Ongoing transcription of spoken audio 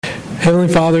Heavenly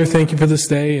Father, thank you for this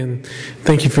day, and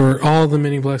thank you for all the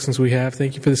many blessings we have.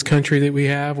 Thank you for this country that we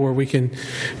have where we can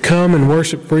come and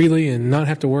worship freely and not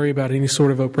have to worry about any sort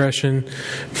of oppression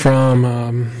from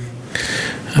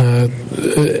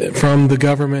the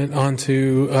government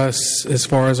onto us as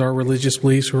far as our religious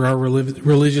beliefs or our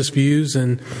religious views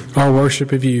and our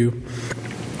worship of you.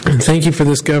 And thank you for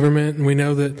this government. And we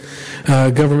know that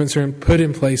governments are put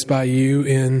in place by you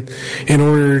in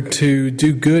order to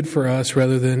do good for us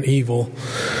rather than evil.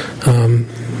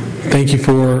 Thank you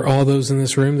for all those in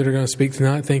this room that are going to speak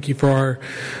tonight. Thank you for our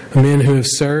men who have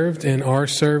served and are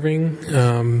serving.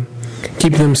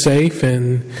 Keep them safe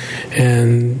and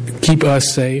keep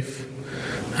us safe.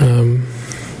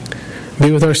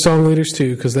 Be with our song leaders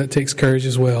too, because that takes courage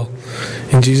as well.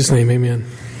 In Jesus' name, amen.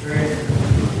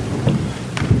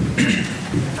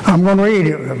 I'm going to read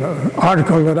an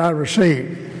article that I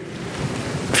received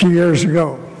a few years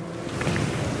ago.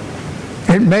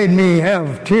 It made me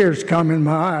have tears come in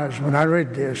my eyes when I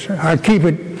read this. I keep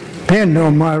it pinned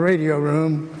on my radio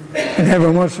room, and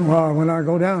every once in a while when I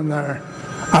go down there,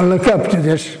 I look up to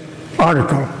this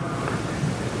article.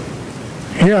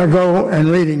 Here I go and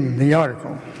reading the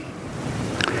article.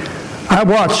 I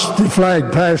watched the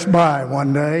flag pass by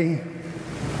one day.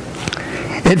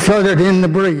 It fluttered in the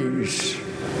breeze.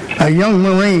 A young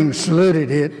Marine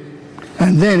saluted it,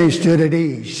 and then he stood at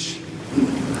ease.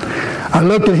 I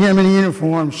looked at him in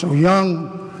uniform, so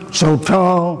young, so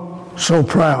tall, so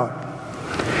proud,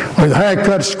 with hair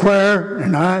cut square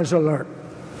and eyes alert.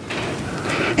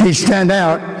 He'd stand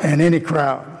out in any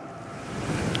crowd.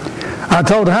 I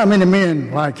told how many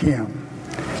men like him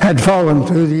had fallen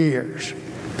through the years,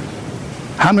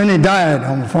 how many died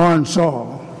on foreign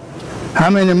soil, how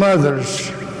many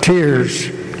mothers' tears,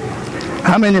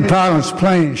 how many pilots'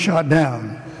 planes shot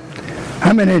down,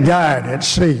 how many died at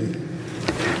sea,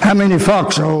 how many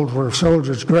foxholes were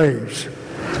soldiers' graves.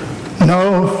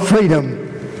 No, freedom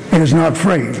is not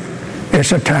free.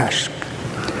 It's a task.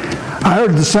 I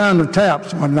heard the sound of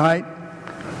taps one night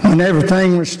when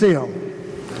everything was still.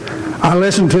 I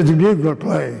listened to the bugler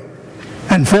play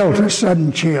and felt a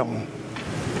sudden chill.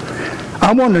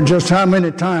 I wondered just how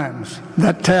many times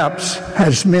that taps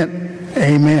has meant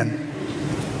amen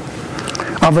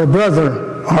of a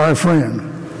brother or a friend.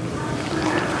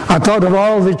 I thought of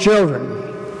all the children,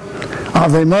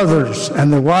 of the mothers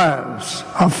and the wives,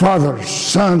 of fathers,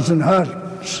 sons, and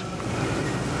husbands.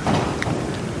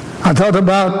 I thought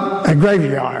about a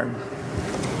graveyard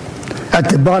at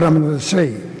the bottom of the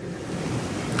sea,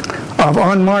 of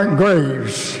unmarked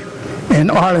graves in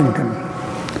Arlington.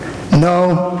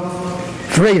 No,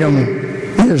 freedom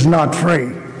is not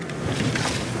free.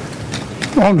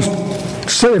 I want to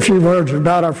say a few words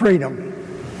about our freedom.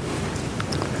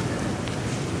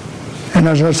 And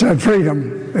as I said,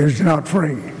 freedom is not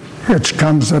free. It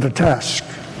comes at a task.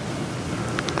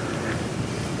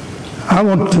 I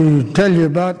want to tell you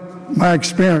about my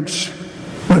experience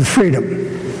with freedom.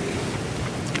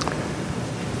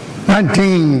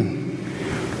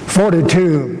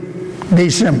 1942,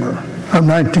 December of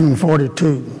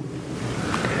 1942.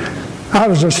 I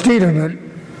was a student at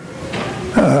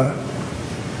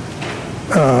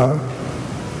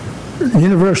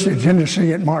University of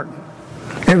Tennessee at Martin.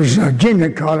 It was a junior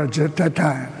college at that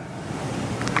time.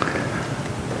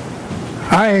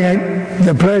 I had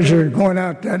the pleasure of going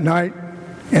out that night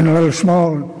in a little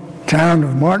small town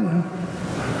of Martin,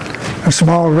 a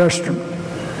small restaurant.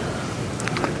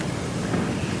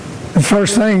 The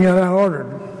first thing that I ordered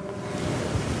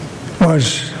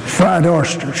was fried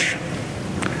oysters.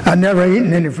 I'd never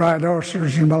eaten any fried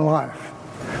oysters in my life.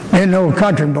 Being an old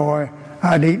country boy,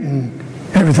 I'd eaten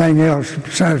everything else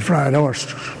besides fried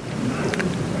oysters.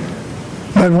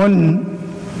 But when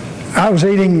I was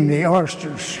eating the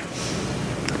oysters,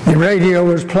 the radio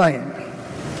was playing.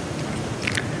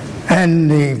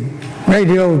 And the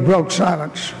radio broke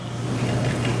silence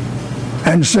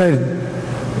and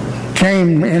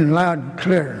came in loud and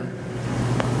clear.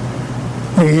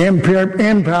 The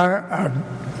Empire of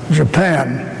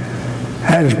Japan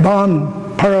has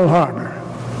bombed Pearl Harbor,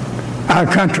 our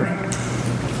country.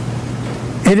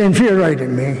 It infuriated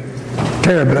me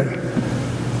terribly.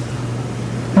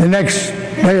 The next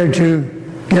day or two,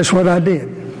 guess what I did?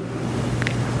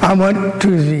 I went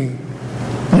to the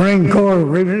Marine Corps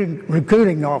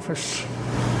recruiting office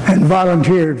and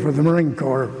volunteered for the Marine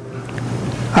Corps.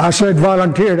 I said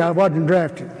volunteered, I wasn't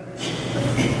drafted.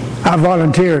 I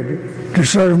volunteered to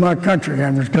serve my country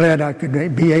and was glad I could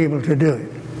be able to do it.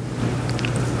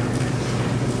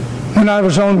 When I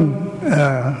was on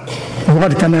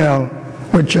Guadalcanal,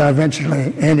 which I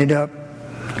eventually ended up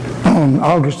on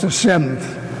August the 7th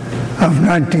of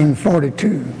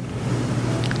 1942,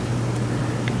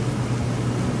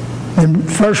 the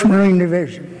 1st Marine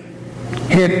Division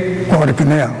hit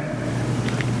Guadalcanal.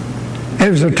 It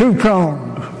was a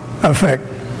two-pronged effect.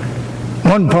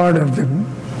 One part of the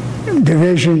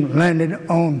division landed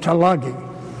on Talagi,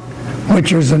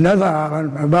 which was another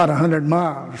island about 100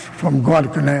 miles from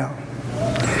Guadalcanal.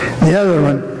 The other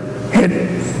one hit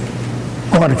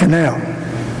Guadalcanal.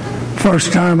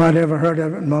 First time I'd ever heard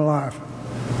of it in my life.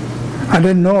 I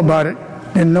didn't know about it,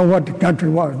 didn't know what the country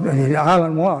was, the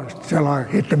island was, till I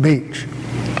hit the beach.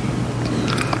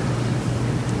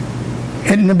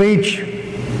 Hitting the beach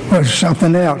was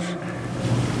something else.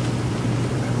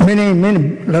 Many,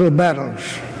 many little battles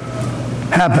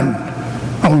happened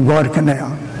on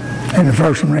Guadalcanal in the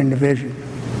 1st Marine Division.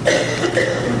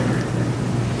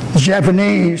 The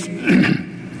Japanese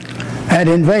had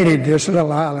invaded this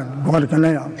little island,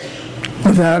 Guadalcanal,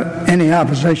 without any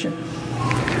opposition,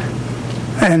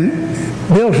 and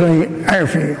built an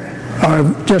airfield,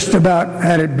 or just about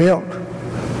had it built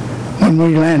when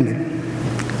we landed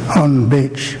on the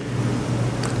beach.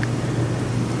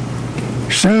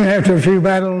 Soon after a few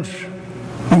battles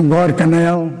on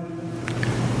Guadalcanal,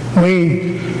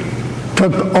 we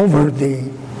took over the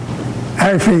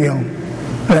airfield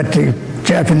that the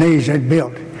Japanese had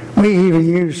built. We even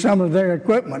used some of their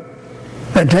equipment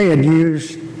that they had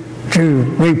used to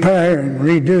repair and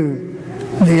redo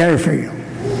the airfield.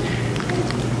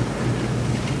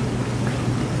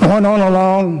 Went on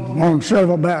along on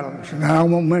several battles, and I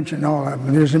won't mention all of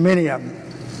them. There's many of them.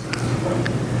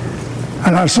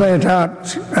 And I say at the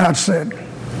outset,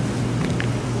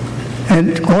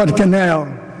 and Guadalcanal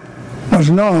was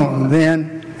known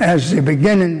then as the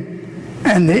beginning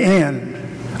and the end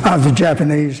of the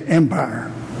Japanese Empire.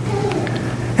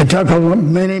 It took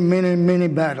many, many, many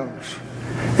battles.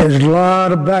 There's a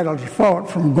lot of battles fought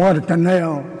from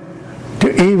Guadalcanal to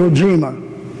Iwo Jima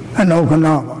and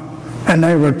Okinawa, and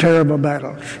they were terrible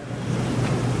battles.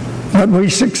 But we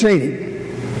succeeded.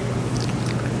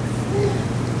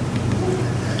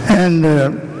 And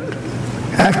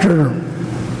after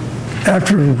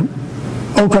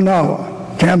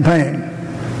Okinawa campaign,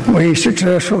 we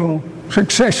successful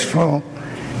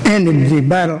ended the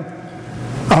Battle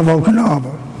of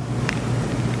Okinawa.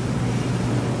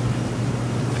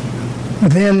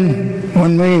 Then,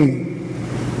 when we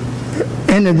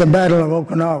ended the Battle of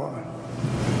Okinawa,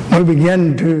 we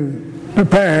began to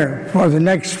prepare for the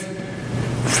next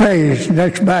phase,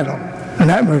 next battle, and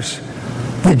that was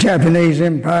the Japanese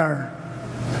Empire.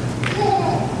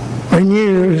 We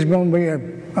knew it was going to be a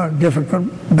difficult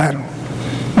battle.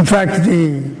 In fact,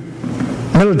 the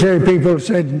military people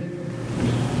said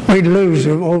we'd lose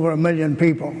over 1 million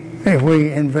people if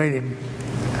we invaded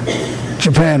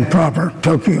Japan proper,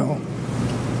 Tokyo.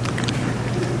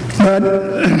 But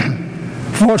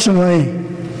fortunately,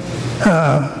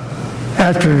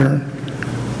 after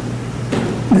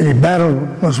the battle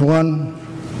was won,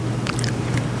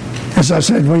 as I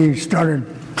said, we started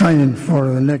training for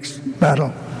the next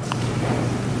battle.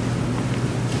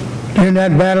 In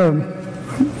that battle,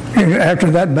 after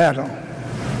that battle,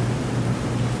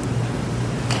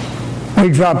 we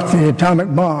dropped the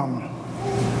atomic bomb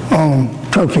on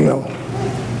Tokyo,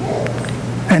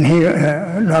 and he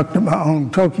knocked it on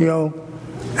Tokyo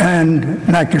and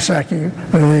Nagasaki.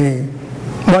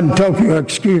 One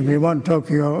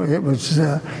Tokyo, it was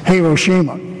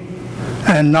Hiroshima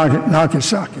and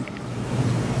Nagasaki.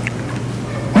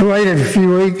 We waited a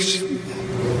few weeks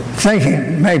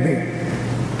thinking maybe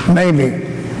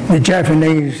the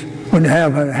Japanese would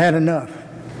have had enough.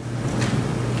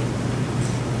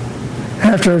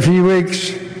 After a few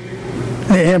weeks,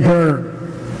 the emperor,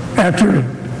 after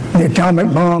the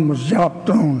atomic bomb was dropped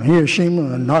on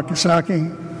Hiroshima and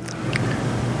Nagasaki,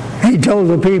 he told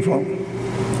the people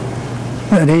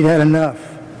that he'd had enough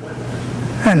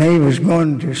and he was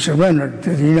going to surrender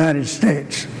to the United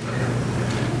States.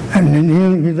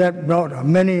 And that brought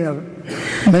many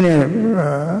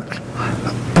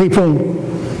people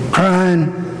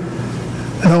crying,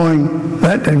 knowing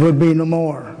that there would be no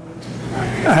more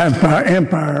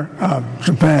empire of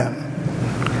Japan.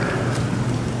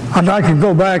 I'd like to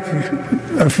go back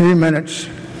a few minutes.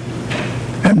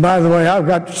 And by the way, I've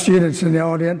got students in the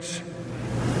audience,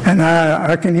 and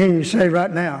I can hear you say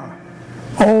right now,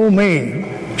 "Oh me,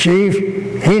 Chief,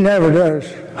 he never does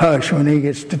hush when he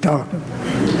gets to talking."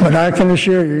 But I can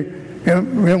assure you, it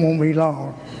won't be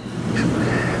long.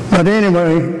 But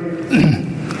anyway,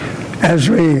 as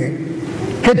we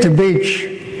hit the beach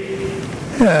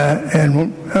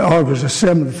in August of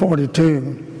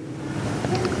 1942,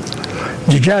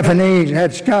 the Japanese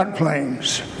had scout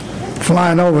planes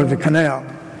flying over the canal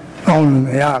on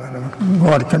the island of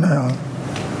Guadalcanal.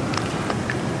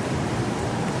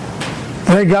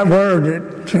 they got word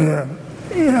that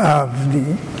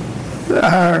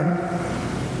our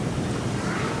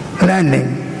landing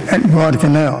at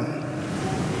Guadalcanal.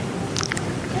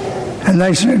 And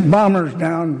they sent bombers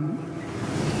down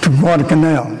to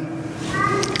Guadalcanal.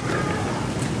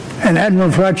 And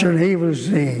Admiral Fletcher, he was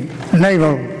the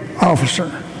naval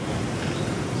officer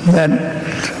that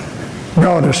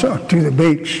brought us up to the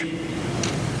beach.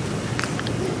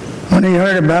 When he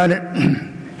heard about it,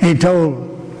 he told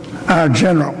our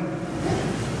general,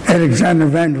 Alexander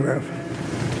Vandroff,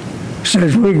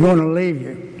 says, we're going to leave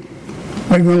you.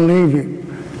 We're going to leave you.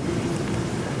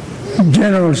 The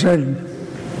general said,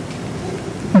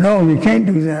 no, you can't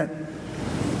do that.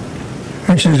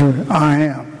 He says, I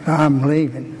am. I'm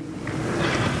leaving.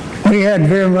 We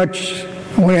hadn't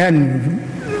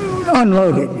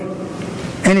unloaded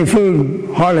any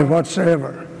food hardly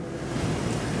whatsoever.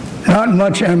 Not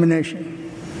much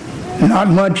ammunition. Not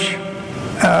much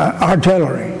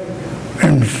artillery.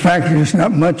 In fact, there's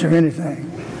not much of anything.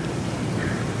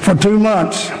 For 2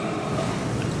 months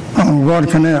on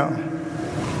Guadalcanal,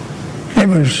 it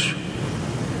was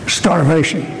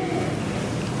starvation.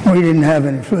 We didn't have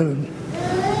any food.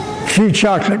 A few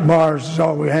chocolate bars is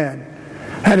all we had.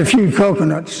 Had a few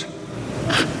coconuts,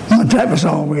 but that was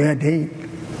all we had to eat.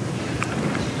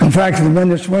 In fact, the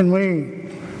minutes when we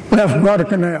left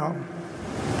Guadalcanal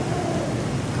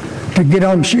to get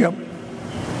on ship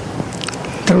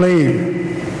to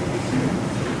leave,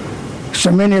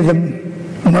 so many of the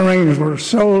Marines were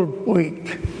so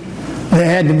weak they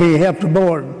had to be helped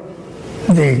aboard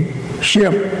the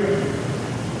ship.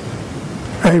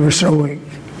 They were so weak.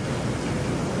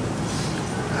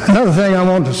 Another thing I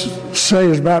want to say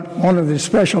is about one of the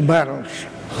special battles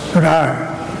that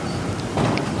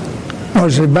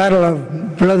was the Battle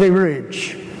of Bloody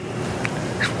Ridge.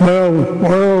 Well,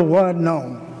 worldwide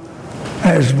known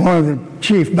as one of the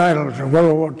chief battles of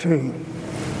World War II.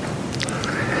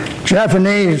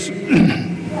 Japanese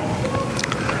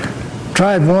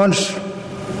tried once,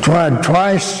 tried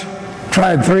twice,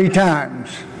 tried 3 times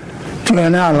to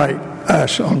annihilate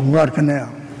us on Guadalcanal.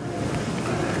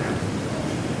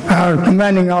 Our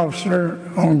commanding officer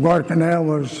on Guadalcanal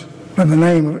was by the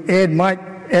name of Ed Mike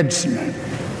Edson.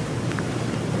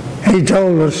 He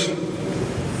told us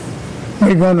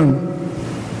we're going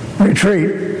to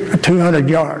retreat at 200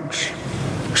 yards,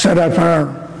 set up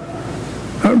our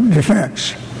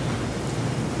defense.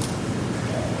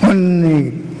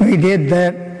 When we did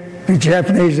that, the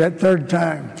Japanese, that 3rd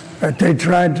time that they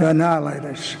tried to annihilate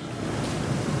us,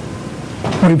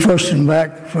 we pushed them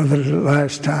back for the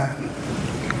last time.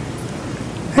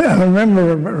 I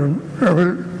remember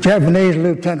a Japanese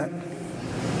lieutenant.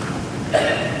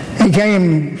 He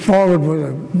came forward with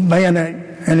a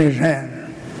bayonet in his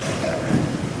hand.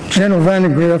 General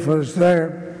Vandegrift was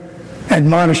there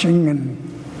admonishing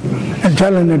and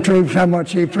telling the troops how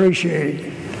much he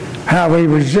appreciated how we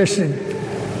resisted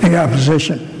the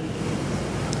opposition.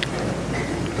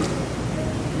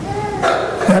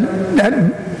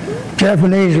 That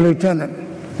Japanese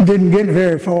lieutenant didn't get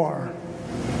very far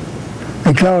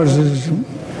because as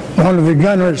one of the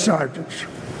gunnery sergeants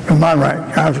in my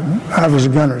rank, I was a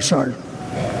gunnery sergeant.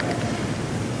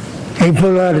 He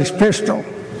pulled out his pistol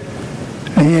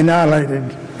and he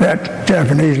annihilated that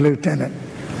Japanese lieutenant.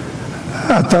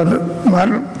 I thought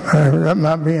that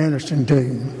might be interesting to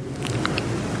you.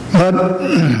 But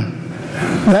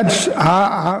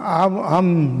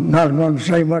I'm not going to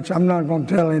say much. I'm not going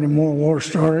to tell any more war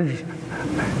stories.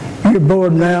 You're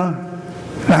bored now.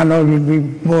 I know you'll be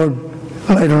bored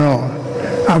later on.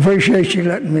 I appreciate you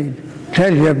letting me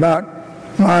tell you about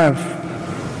my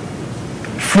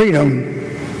freedom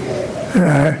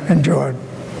that I enjoyed.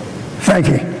 Thank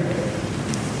you.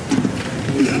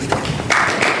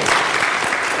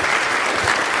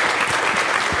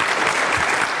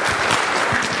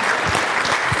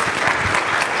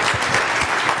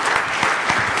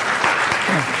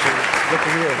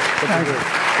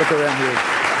 Look around here.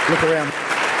 Look around.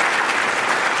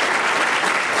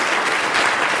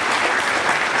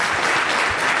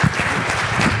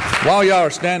 While y'all are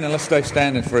standing, let's stay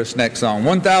standing for this next song.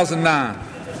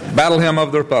 1009, Battle Hymn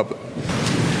of the Republic.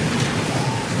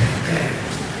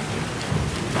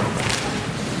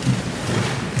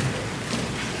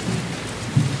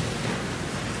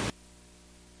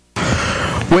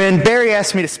 When Barry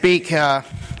asked me to speak, I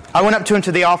went up to him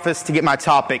to the office to get my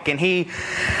topic, and he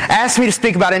asked me to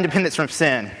speak about independence from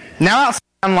sin. Now outside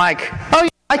I'm like, oh yeah,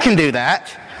 I can do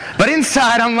that. But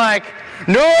inside I'm like,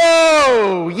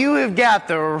 no, you have got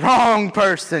the wrong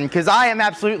person, because I am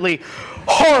absolutely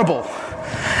horrible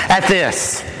at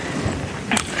this.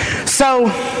 So,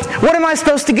 what am I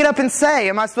supposed to get up and say?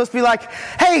 Am I supposed to be like,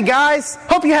 hey guys,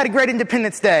 hope you had a great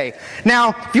Independence Day. Now,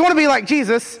 if you want to be like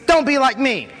Jesus, don't be like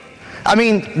me. I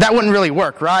mean, that wouldn't really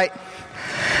work, right?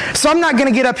 So I'm not going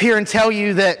to get up here and tell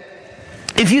you that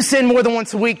if you sin more than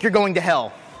once a week, you're going to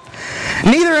hell.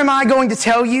 Neither am I going to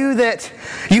tell you that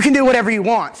you can do whatever you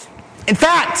want. In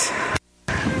fact,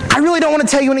 I really don't want to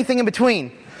tell you anything in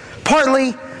between.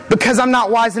 Partly because I'm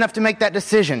not wise enough to make that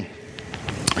decision.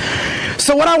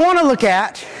 So what I want to look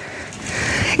at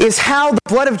is how the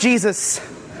blood of Jesus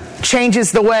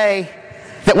changes the way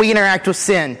that we interact with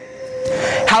sin.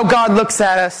 How God looks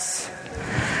at us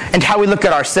and how we look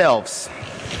at ourselves.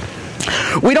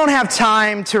 We don't have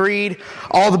time to read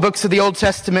all the books of the Old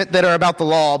Testament that are about the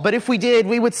law, but if we did,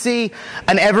 we would see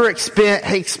an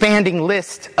ever-expanding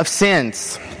list of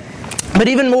sins. But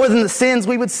even more than the sins,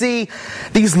 we would see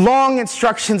these long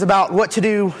instructions about what to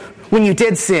do when you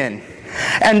did sin.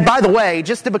 And by the way,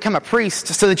 just to become a priest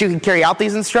so that you can carry out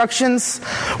these instructions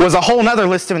was a whole other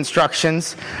list of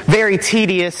instructions, very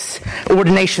tedious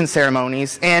ordination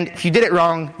ceremonies, and if you did it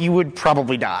wrong, you would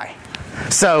probably die.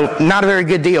 So, not a very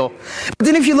good deal. But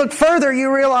then if you look further,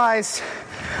 you realize,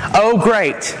 oh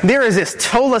great, there is this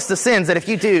total list of sins that if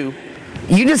you do,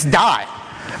 you just die.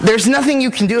 There's nothing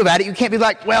you can do about it. You can't be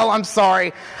like, well, I'm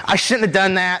sorry, I shouldn't have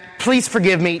done that, please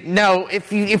forgive me. No,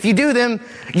 if you do them,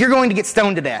 you're going to get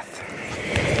stoned to death.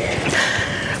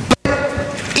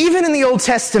 But even in the Old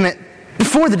Testament,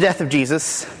 before the death of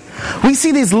Jesus, we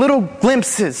see these little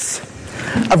glimpses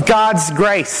of God's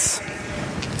grace.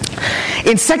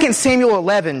 In 2 Samuel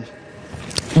 11,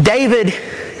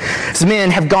 David's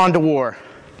men have gone to war,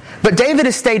 but David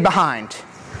has stayed behind.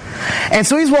 And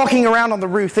so he's walking around on the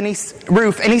roof, and he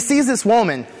sees this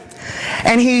woman,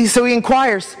 and so he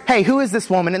inquires, hey, who is this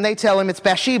woman? And they tell him it's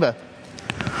Bathsheba.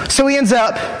 So he ends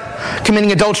up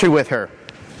committing adultery with her.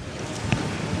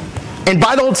 And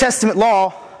by the Old Testament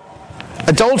law,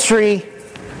 adultery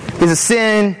is a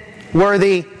sin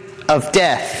worthy of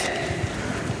death.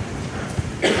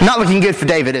 Not looking good for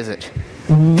David, is it?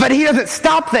 But he doesn't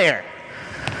stop there.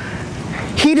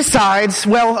 He decides,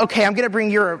 well, okay, I'm going to bring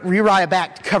Uriah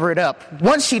back to cover it up.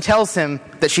 Once she tells him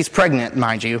that she's pregnant,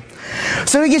 mind you.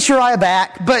 So he gets Uriah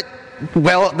back, but,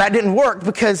 well, that didn't work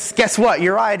because guess what?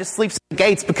 Uriah just sleeps at the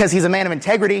gates because he's a man of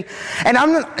integrity. And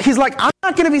he's like, I'm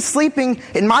not going to be sleeping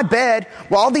in my bed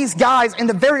while all these guys in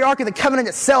the very Ark of the Covenant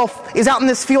itself is out in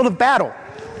this field of battle.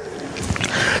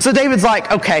 So David's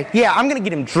like, okay, yeah, I'm going to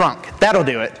get him drunk. That'll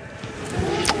do it.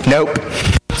 Nope.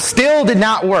 Still did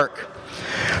not work.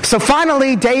 So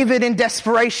finally, David, in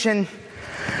desperation,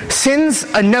 sends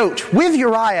a note with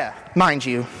Uriah, mind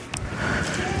you,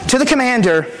 to the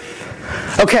commander.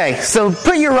 Okay, so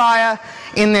put Uriah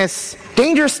in this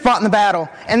dangerous spot in the battle,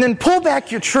 and then pull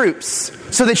back your troops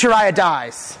so that Uriah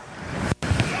dies.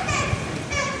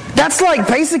 That's like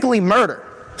basically murder.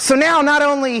 So now not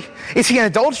only is he an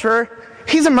adulterer,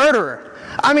 he's a murderer.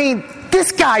 I mean,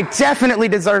 this guy definitely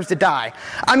deserves to die.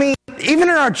 I mean, even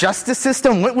in our justice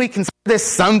system, wouldn't we consider this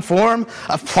some form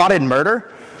of plotted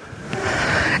murder?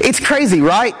 It's crazy,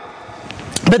 right?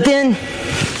 But then,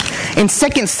 in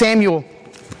 2 Samuel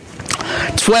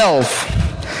 12,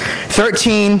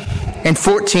 13, and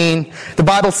 14, the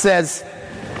Bible says,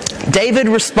 David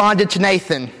responded to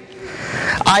Nathan,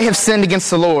 I have sinned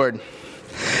against the Lord.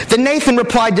 Then Nathan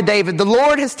replied to David, the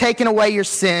Lord has taken away your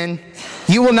sin.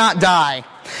 You will not die.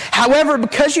 However,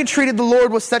 because you treated the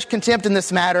Lord with such contempt in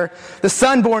this matter, the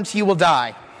son born to you will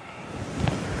die.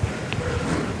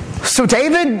 So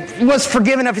David was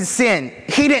forgiven of his sin.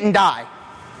 He didn't die.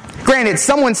 Granted,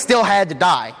 someone still had to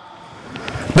die.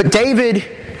 But David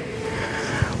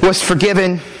was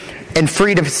forgiven and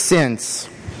freed of his sins.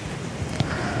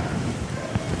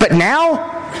 But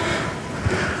now,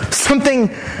 something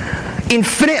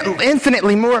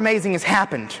infinitely more amazing has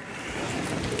happened.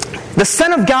 The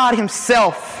Son of God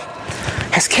himself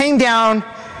has came down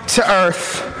to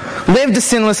earth, lived a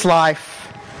sinless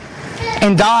life,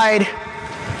 and died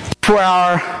for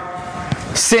our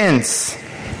sins.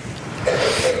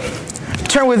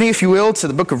 Turn with me, if you will, to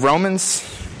the book of Romans.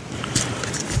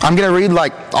 I'm going to read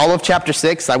like all of chapter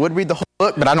 6. I would read the whole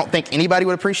book, but I don't think anybody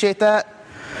would appreciate that.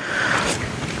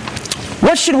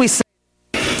 What should we say?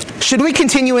 Should we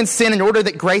continue in sin in order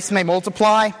that grace may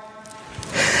multiply?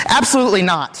 Absolutely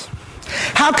not.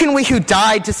 How can we who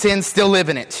died to sin still live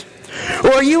in it?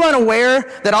 Or are you unaware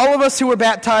that all of us who were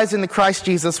baptized into Christ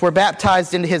Jesus were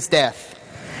baptized into his death?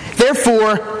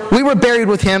 Therefore, we were buried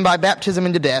with him by baptism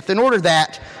into death, in order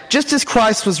that, just as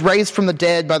Christ was raised from the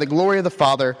dead by the glory of the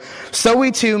Father, so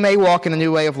we too may walk in a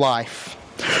new way of life.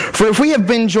 For if we have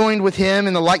been joined with him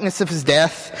in the likeness of his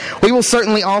death, we will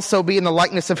certainly also be in the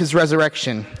likeness of his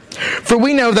resurrection. For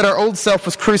we know that our old self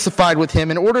was crucified with him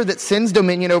in order that sin's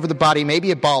dominion over the body may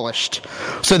be abolished,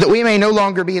 so that we may no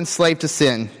longer be enslaved to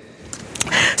sin.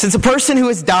 Since a person who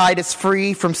has died is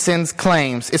freed from sin's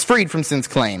claims.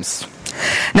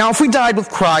 Now if we died with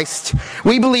Christ,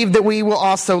 we believe that we will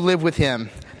also live with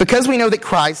him, because we know that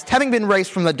Christ, having been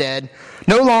raised from the dead,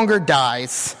 no longer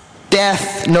dies.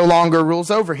 Death no longer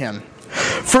rules over him.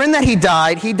 For in that he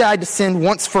died to sin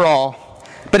once for all.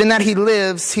 But in that he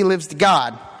lives to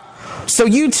God. So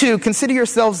you too consider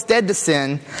yourselves dead to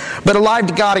sin, but alive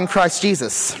to God in Christ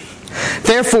Jesus.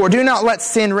 Therefore, do not let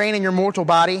sin reign in your mortal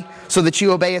body, so that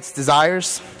you obey its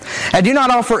desires. And do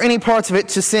not offer any parts of it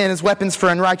to sin as weapons for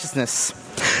unrighteousness.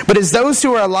 But as those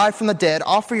who are alive from the dead,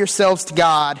 offer yourselves to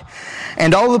God,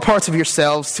 and all the parts of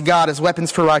yourselves to God as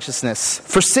weapons for righteousness.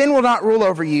 For sin will not rule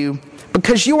over you,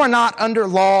 because you are not under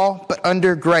law, but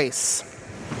under grace.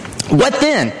 What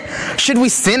then? Should we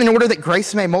sin in order that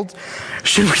grace may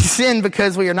Should we sin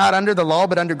because we are not under the law,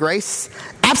 but under grace?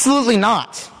 Absolutely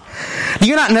not. Do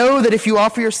you not know that if you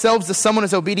offer yourselves to someone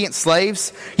as obedient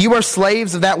slaves, you are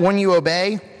slaves of that one you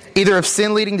obey, either of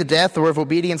sin leading to death or of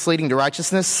obedience leading to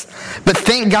righteousness? But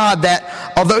thank God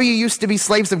that, although you used to be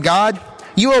slaves of God,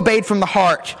 you obeyed from the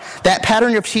heart that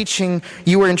pattern of teaching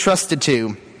you were entrusted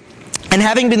to. And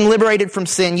having been liberated from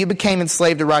sin, you became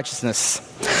enslaved to righteousness.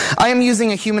 I am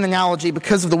using a human analogy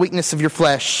because of the weakness of your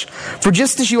flesh. For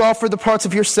just as you offer the parts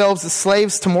of yourselves as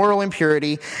slaves to moral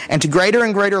impurity and to greater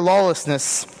and greater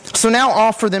lawlessness, so now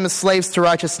offer them as slaves to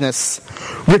righteousness,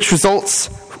 which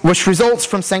results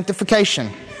from sanctification.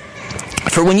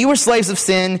 For when you were slaves of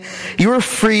sin, you were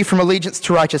free from allegiance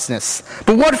to righteousness.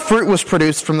 But what fruit was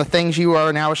produced from the things you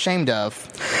are now ashamed of?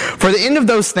 For the end of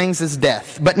those things is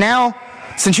death. But now,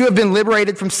 since you have been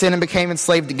liberated from sin and became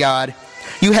enslaved to God,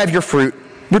 you have your fruit,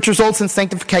 which results in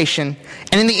sanctification,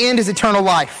 and in the end is eternal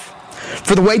life.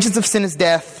 For the wages of sin is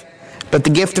death, but the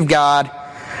gift of God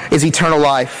is eternal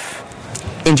life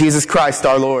in Jesus Christ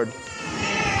our Lord.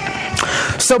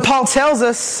 So Paul tells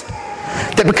us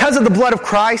that because of the blood of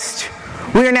Christ,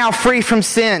 we are now free from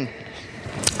sin.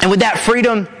 And with that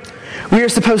freedom, we are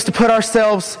supposed to put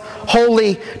ourselves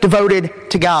wholly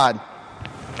devoted to God.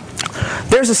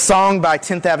 There's a song by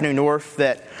 10th Avenue North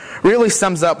that really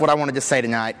sums up what I wanted to say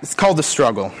tonight. It's called The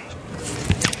Struggle.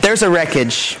 There's a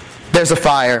wreckage. There's a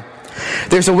fire.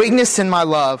 There's a weakness in my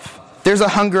love. There's a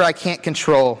hunger I can't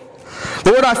control.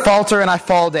 Lord, I falter and I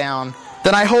fall down.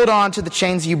 Then I hold on to the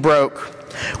chains you broke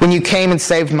when you came and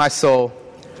saved my soul.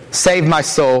 Saved my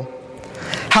soul.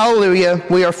 Hallelujah,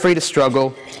 we are free to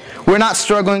struggle. We're not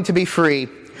struggling to be free.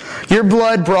 Your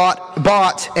blood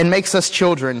bought and makes us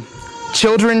children.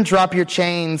 Children, drop your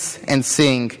chains and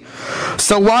sing.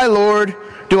 So why, Lord,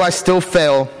 do I still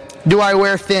fail? Do I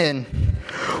wear thin?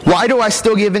 Why do I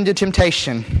still give in to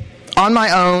temptation? On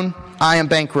my own, I am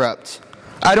bankrupt.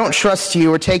 I don't trust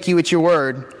you or take you at your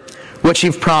word, what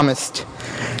you've promised.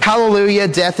 Hallelujah,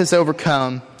 death is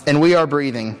overcome, and we are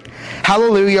breathing.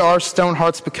 Hallelujah, our stone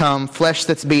hearts become flesh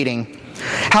that's beating.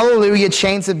 Hallelujah,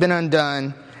 chains have been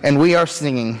undone, and we are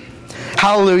singing.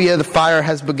 Hallelujah, the fire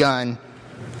has begun.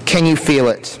 Can you feel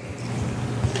it?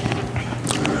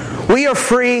 We are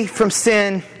free from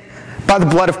sin by the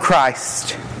blood of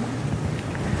Christ.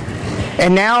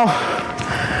 And now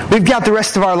we've got the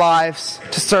rest of our lives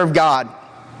to serve God.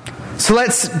 So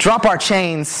let's drop our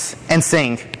chains and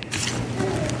sing.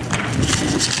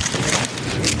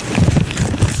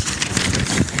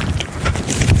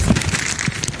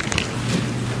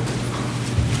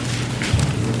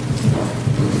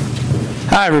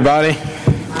 Hi, everybody.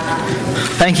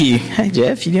 Thank you. Hey,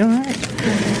 Jeff, you doing all right?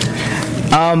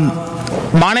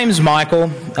 My name's Michael.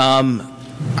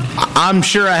 I'm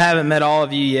sure I haven't met all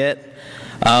of you yet.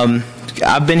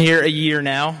 I've been here a year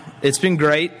now. It's been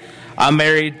great. I'm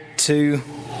married to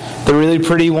the really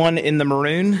pretty one in the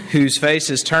maroon whose face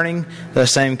is turning the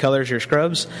same color as your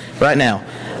scrubs right now.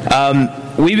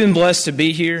 We've been blessed to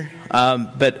be here.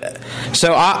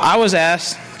 So I was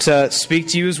asked to speak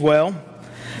to you as well.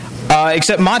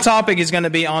 Except my topic is going to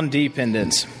be on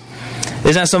dependence.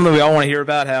 Isn't that something we all want to hear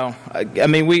about?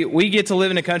 We get to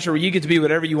live in a country where you get to be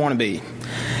whatever you want to be.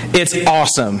 It's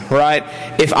awesome, right?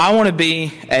 If I want to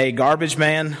be a garbage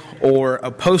man or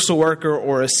a postal worker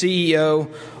or a CEO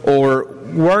or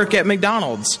work at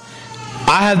McDonald's,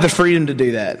 I have the freedom to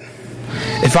do that.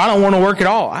 If I don't want to work at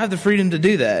all, I have the freedom to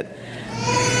do that.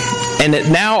 And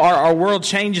that now our world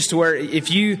changes to where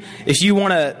if you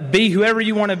want to be whoever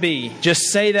you want to be, just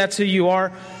say that's who you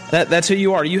are. That's who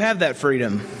you are. You have that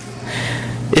freedom.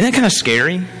 Isn't that kind of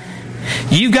scary?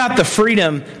 You got the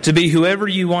freedom to be whoever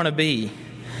you want to be.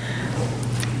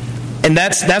 And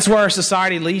that's where our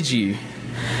society leads you.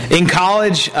 In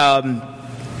college,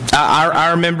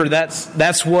 I remember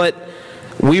that's what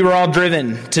we were all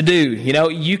driven to do. You know,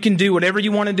 you can do whatever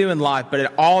you want to do in life, but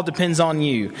it all depends on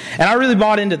you. And I really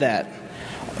bought into that.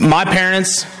 My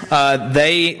parents,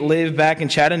 they live back in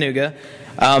Chattanooga.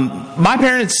 My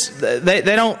parents, they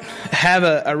don't have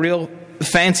a real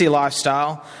fancy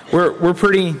lifestyle. We're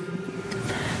pretty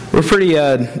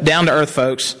down to earth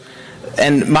folks.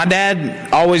 And my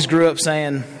dad always grew up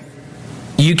saying,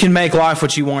 "You can make life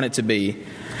what you want it to be."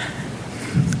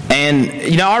 And,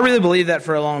 you know, I really believed that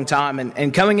for a long time.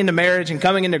 And coming into marriage and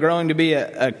coming into growing to be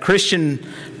a Christian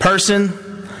person,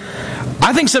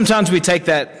 I think sometimes we take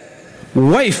that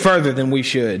way further than we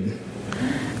should.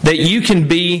 That you can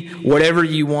be whatever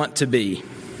you want to be.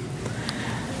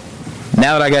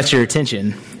 Now that I got your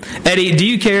attention, Eddie, do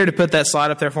you care to put that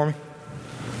slide up there for me?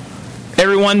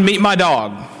 Everyone, meet my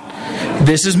dog.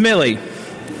 This is Millie.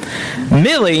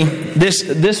 Millie,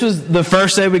 this was the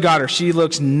first day we got her. She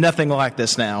looks nothing like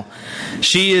this now.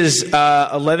 She is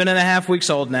 11 and a half weeks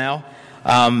old now.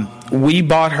 We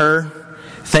bought her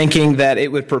thinking that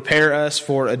it would prepare us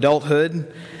for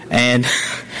adulthood, and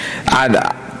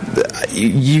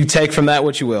you take from that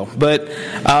what you will. But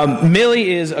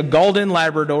Millie is a golden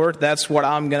Labrador. That's what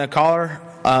I'm going to call her.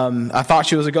 I thought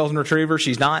she was a golden retriever.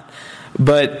 She's not.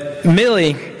 But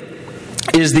Millie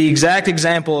is the exact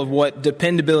example of what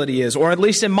dependability is, or at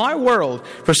least in my world,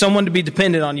 for someone to be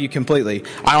dependent on you completely.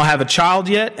 I don't have a child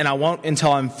yet, and I won't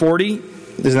until I'm 40.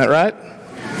 Isn't that right?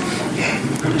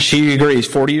 She agrees.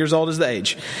 40 years old is the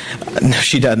age. No,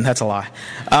 she doesn't. That's a lie.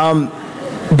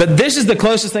 But this is the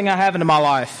closest thing I have into my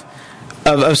life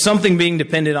of something being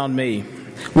dependent on me.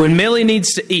 When Millie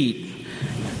needs to eat,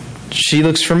 she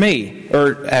looks for me,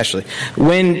 or Ashley.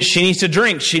 When she needs to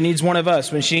drink, she needs one of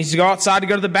us. When she needs to go outside to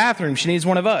go to the bathroom, she needs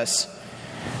one of us.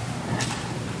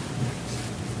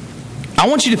 I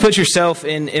want you to put yourself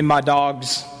in my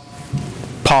dog's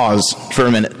paws for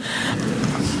a minute.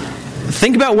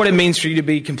 Think about what it means for you to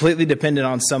be completely dependent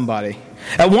on somebody.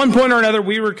 At one point or another,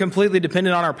 we were completely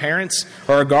dependent on our parents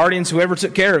or our guardians, whoever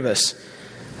took care of us.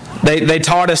 They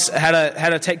taught us how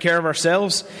to take care of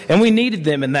ourselves, and we needed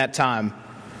them in that time.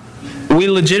 We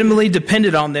legitimately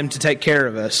depended on them to take care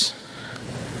of us.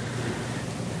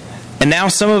 And now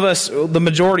some of us, the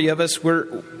majority of us,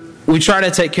 we try to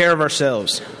take care of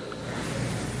ourselves.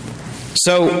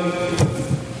 So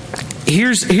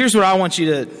here's what I want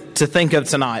you to think of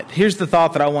tonight. Here's the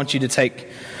thought that I want you to take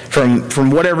from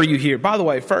whatever you hear. By the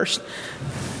way, first,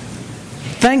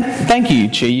 thank you,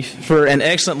 Chief, for an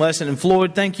excellent lesson. And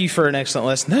Floyd, thank you for an excellent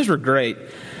lesson. Those were great.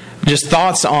 Just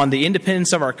thoughts on the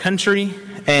independence of our country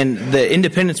and the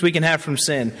independence we can have from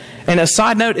sin. And a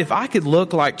side note, if I could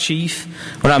look like Chief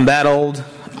when I'm that old,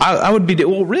 I would be,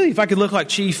 well, really, if I could look like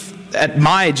Chief at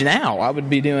my age now, I would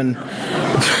be doing,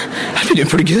 I'd be doing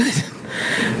pretty good.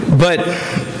 But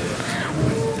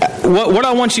what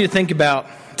I want you to think about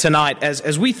tonight,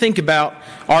 as we think about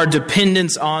our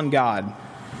dependence on God,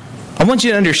 I want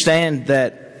you to understand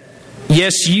that,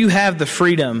 yes, you have the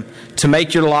freedom to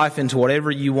make your life into whatever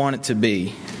you want it to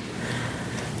be.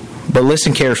 But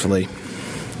listen carefully.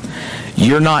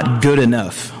 You're not good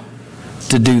enough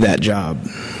to do that job.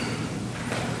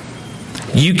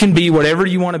 You can be whatever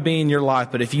you want to be in your life,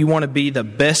 but if you want to be the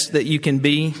best that you can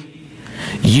be,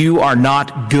 you are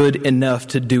not good enough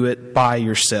to do it by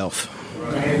yourself.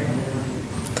 Right.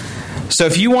 So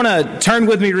if you want to turn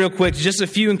with me real quick, just a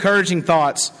few encouraging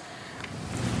thoughts.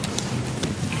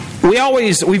 We've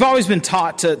always been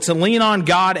taught to lean on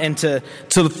God and to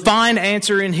find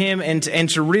answer in Him and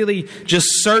to really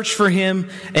just search for Him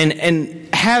and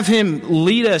have Him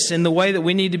lead us in the way that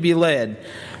we need to be led.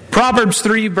 Proverbs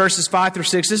 3 verses 5 through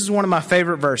 6. This is one of my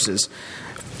favorite verses.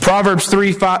 Proverbs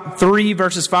 3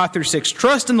 verses 5 through 6.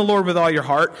 Trust in the Lord with all your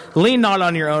heart. Lean not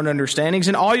on your own understandings.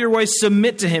 In all your ways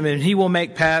submit to Him, and He will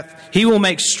make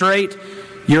straight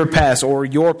your paths, or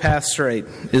your path straight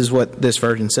is what this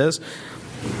version says.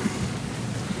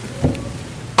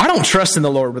 I don't trust in the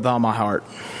Lord with all my heart.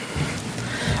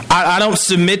 I don't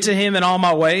submit to Him in all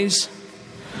my ways.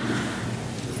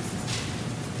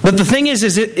 But the thing is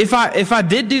if I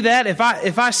did do that, if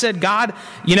I said, God,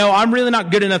 I'm really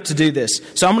not good enough to do this,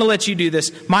 so I'm going to let you do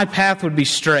this, my path would be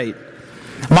straight.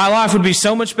 My life would be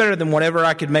so much better than whatever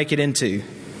I could make it into.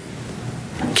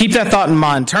 Keep that thought in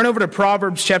mind. Turn over to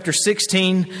Proverbs chapter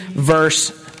 16,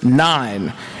 verse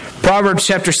 9. Proverbs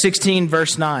chapter 16,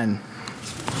 verse 9.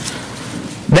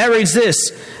 That reads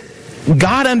this: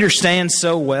 God understands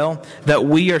so well that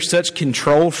we are such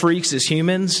control freaks as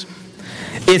humans.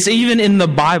 It's even in the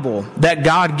Bible that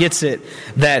God gets it,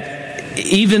 that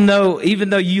even though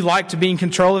you like to be in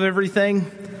control of everything,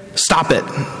 stop it.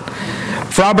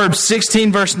 Proverbs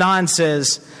 16 verse 9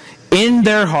 says, In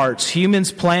their hearts,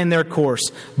 humans plan their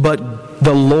course, but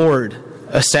the Lord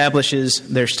establishes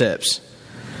their steps.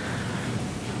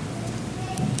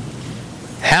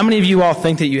 How many of you all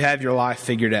think that you have your life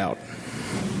figured out?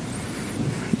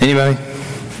 Anybody?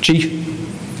 Chief?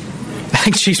 I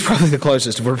think Chief's probably the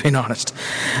closest, if we're being honest.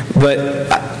 But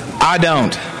I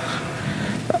don't.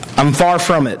 I'm far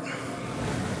from it.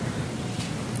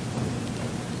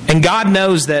 And God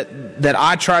knows that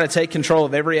I try to take control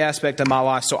of every aspect of my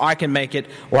life so I can make it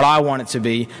what I want it to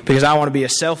be, because I want to be a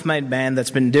self-made man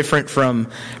that's been different from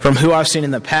who I've seen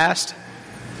in the past.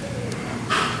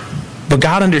 But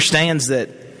God understands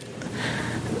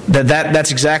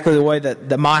that's exactly the way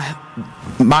that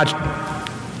my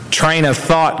train of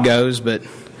thought goes. But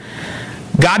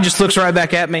God just looks right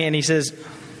back at me and He says,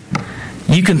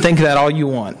 you can think that all you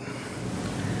want,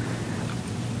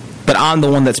 but I'm the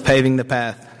one that's paving the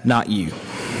path, not you.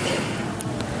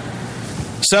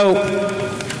 So,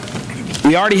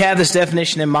 we already have this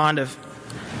definition in mind of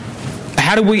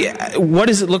what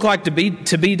does it look like to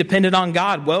be dependent on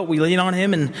God? Well, we lean on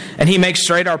Him and He makes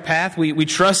straight our path. We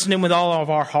trust in Him with all of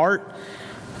our heart.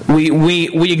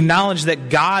 We acknowledge that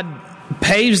God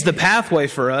paves the pathway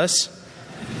for us.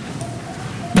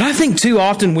 But I think too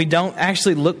often we don't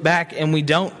actually look back and we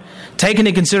don't take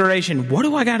into consideration, what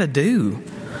do I got to do?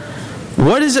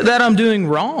 What is it that I'm doing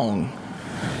wrong?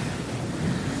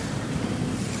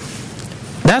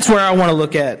 That's where I want to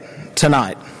look at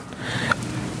tonight.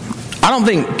 I don't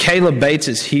think Caleb Bates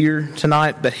is here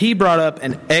tonight, but he brought up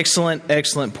an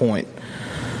excellent point.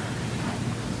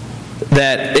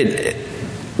 That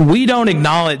we don't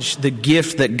acknowledge the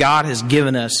gift that God has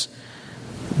given us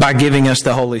by giving us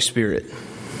the Holy Spirit.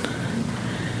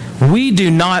 We do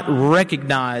not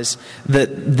recognize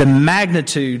the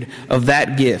magnitude of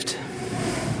that gift.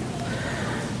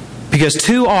 Because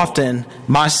too often,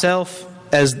 myself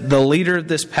as the leader of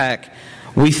this pack,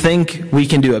 we think we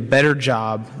can do a better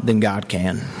job than God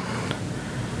can.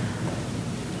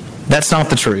 That's not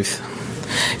the truth.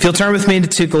 If you'll turn with me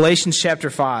to Galatians chapter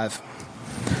 5,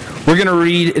 we're going to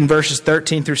read in verses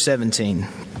 13 through 17.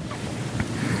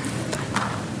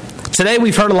 Today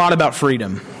we've heard a lot about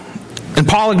freedom. And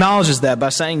Paul acknowledges that by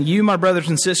saying, you, my brothers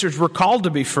and sisters, were called to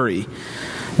be free.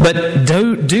 But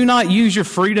do not use your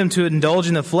freedom to indulge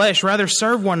in the flesh. Rather,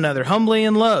 serve one another humbly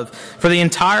in love. For the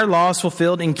entire law is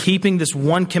fulfilled in keeping this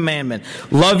one commandment.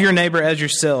 Love your neighbor as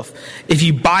yourself. If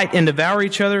you bite and devour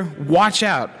each other, watch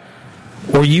out,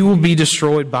 or you will be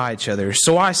destroyed by each other.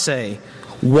 So I say,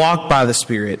 walk by the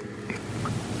Spirit,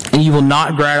 and you will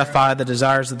not gratify the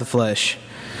desires of the flesh.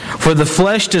 For the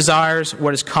flesh desires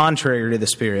what is contrary to the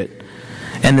Spirit,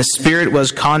 and the Spirit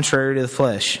was contrary to the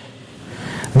flesh.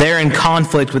 They're in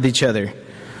conflict with each other,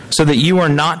 so that you are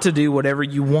not to do whatever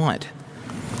you want.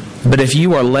 But if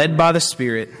you are led by the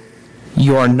Spirit,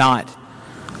 you are not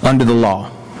under the law.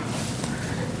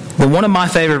 One of my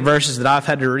favorite verses that I've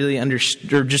had to really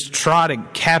understand, or just try to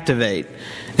captivate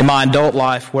in my adult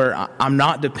life, where I'm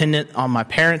not dependent on my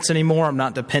parents anymore, I'm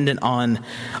not dependent on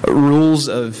rules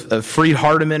of free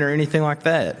Hardeman or anything like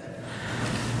that.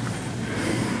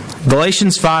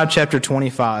 Galatians 5, chapter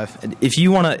 25. If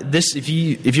you're an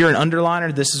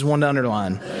underliner, this is one to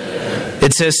underline.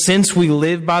 It says, since we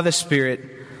live by the Spirit,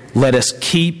 let us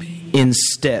keep in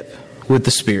step with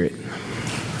the Spirit.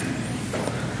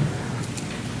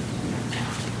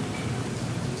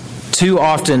 Too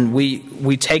often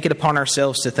we take it upon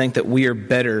ourselves to think that we are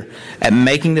better at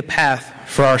making the path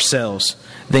for ourselves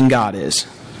than God is.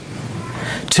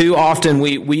 Too often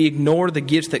we ignore the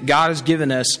gifts that God has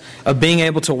given us of being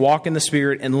able to walk in the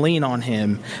Spirit and lean on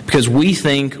Him, because we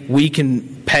think we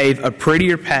can pave a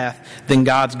prettier path than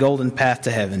God's golden path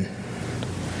to heaven.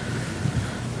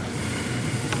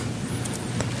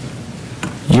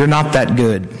 You're not that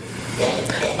good.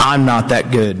 I'm not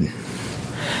that good.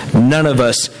 None of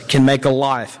us can make a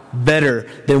life better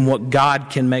than what God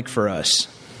can make for us.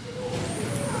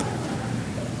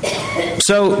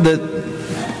 So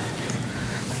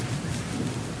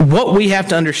what we have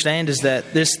to understand is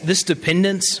that this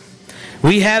dependence,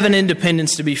 we have an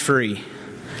independence to be free.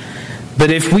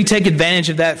 But if we take advantage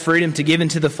of that freedom to give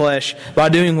into the flesh by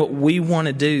doing what we want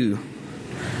to do,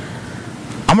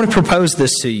 I'm going to propose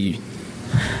this to you.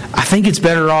 I think it's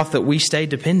better off that we stay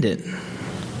dependent.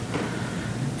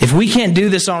 If we can't do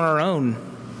this on our own,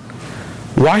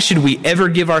 why should we ever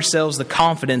give ourselves the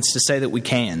confidence to say that we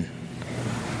can?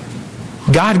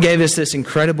 God gave us this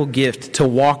incredible gift to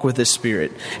walk with the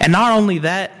Spirit. And not only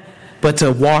that, but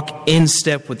to walk in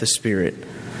step with the Spirit.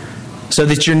 So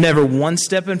that you're never one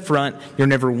step in front, you're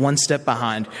never one step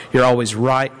behind. You're always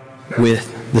right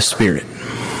with the Spirit.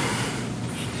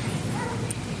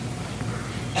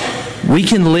 We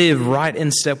can live right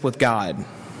in step with God.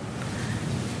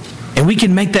 And we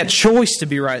can make that choice to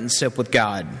be right in step with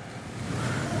God.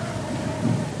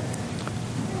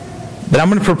 But I'm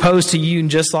going to propose to you,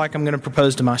 just like I'm going to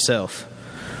propose to myself.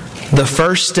 The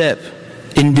first step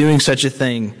in doing such a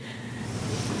thing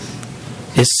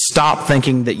is stop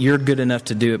thinking that you're good enough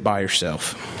to do it by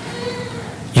yourself.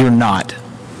 You're not.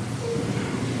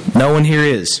 No one here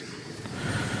is.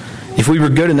 If we were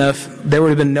good enough, there would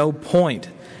have been no point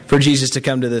for Jesus to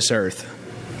come to this earth.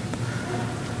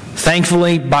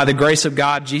 Thankfully, by the grace of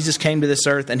God, Jesus came to this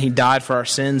earth and He died for our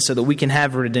sins so that we can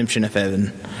have redemption of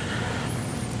heaven.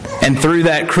 And through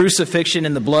that crucifixion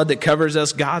and the blood that covers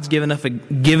us, God's given us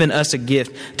a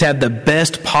gift to have the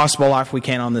best possible life we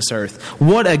can on this earth.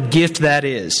 What a gift that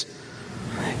is.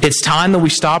 It's time that we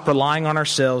stop relying on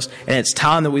ourselves, and it's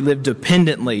time that we live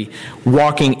dependently,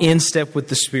 walking in step with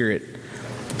the Spirit,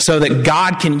 so that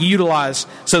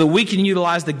we can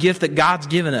utilize the gift that God's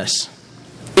given us.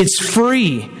 It's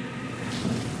free.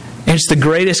 And it's the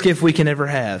greatest gift we can ever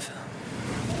have.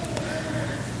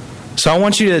 So I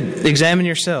want you to examine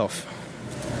yourself.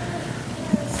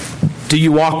 Do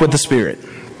you walk with the Spirit?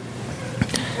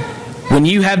 When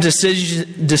you have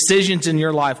decisions in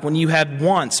your life, when you have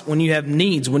wants, when you have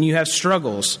needs, when you have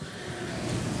struggles,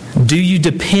 do you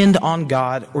depend on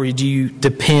God or do you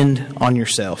depend on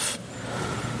yourself?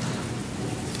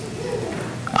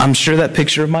 I'm sure that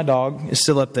picture of my dog is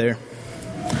still up there.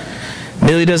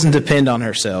 Millie doesn't depend on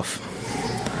herself.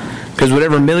 Because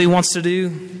whatever Millie wants to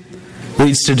do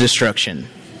leads to destruction.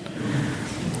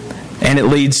 And it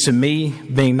leads to me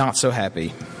being not so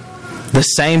happy. The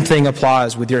same thing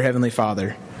applies with your Heavenly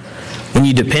Father. When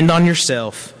you depend on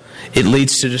yourself, it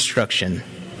leads to destruction.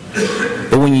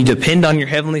 But when you depend on your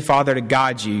Heavenly Father to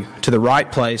guide you to the right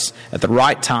place, at the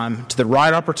right time, to the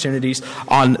right opportunities,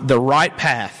 on the right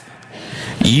path,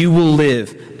 you will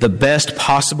live the best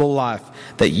possible life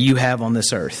that you have on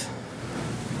this earth.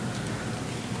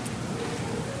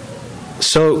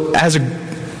 So, as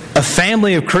a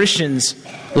family of Christians,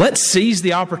 let's seize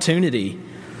the opportunity.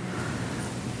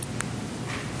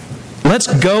 Let's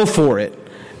go for it.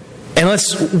 And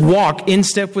let's walk in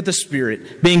step with the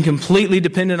Spirit, being completely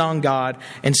dependent on God,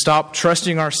 and stop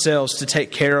trusting ourselves to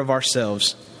take care of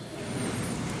ourselves.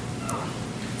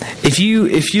 If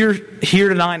you're here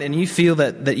tonight and you feel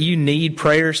that you need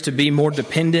prayers to be more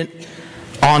dependent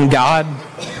on God,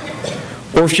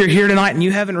 or if you're here tonight and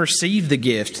you haven't received the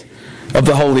gift of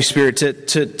the Holy Spirit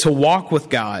to walk with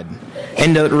God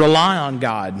and to rely on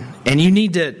God, and you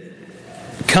need to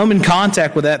come in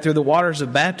contact with that through the waters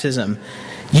of baptism,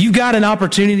 you've got an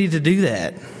opportunity to do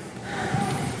that.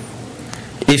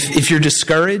 If you're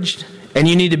discouraged and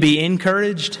you need to be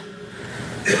encouraged,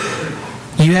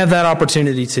 you have that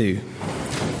opportunity too.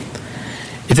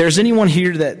 If there's anyone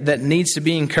here that needs to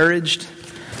be encouraged,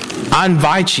 I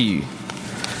invite you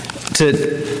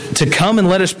to come and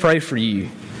let us pray for you.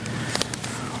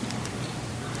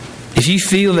 If you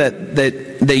feel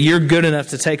that you're good enough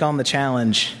to take on the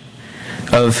challenge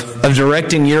of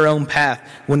directing your own path,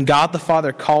 when God the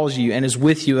Father calls you and is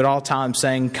with you at all times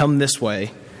saying, come this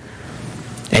way,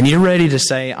 and you're ready to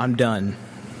say, I'm done,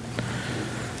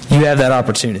 you have that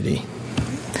opportunity.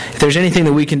 If there's anything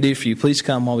that we can do for you, please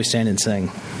come while we stand and sing.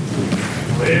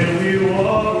 When we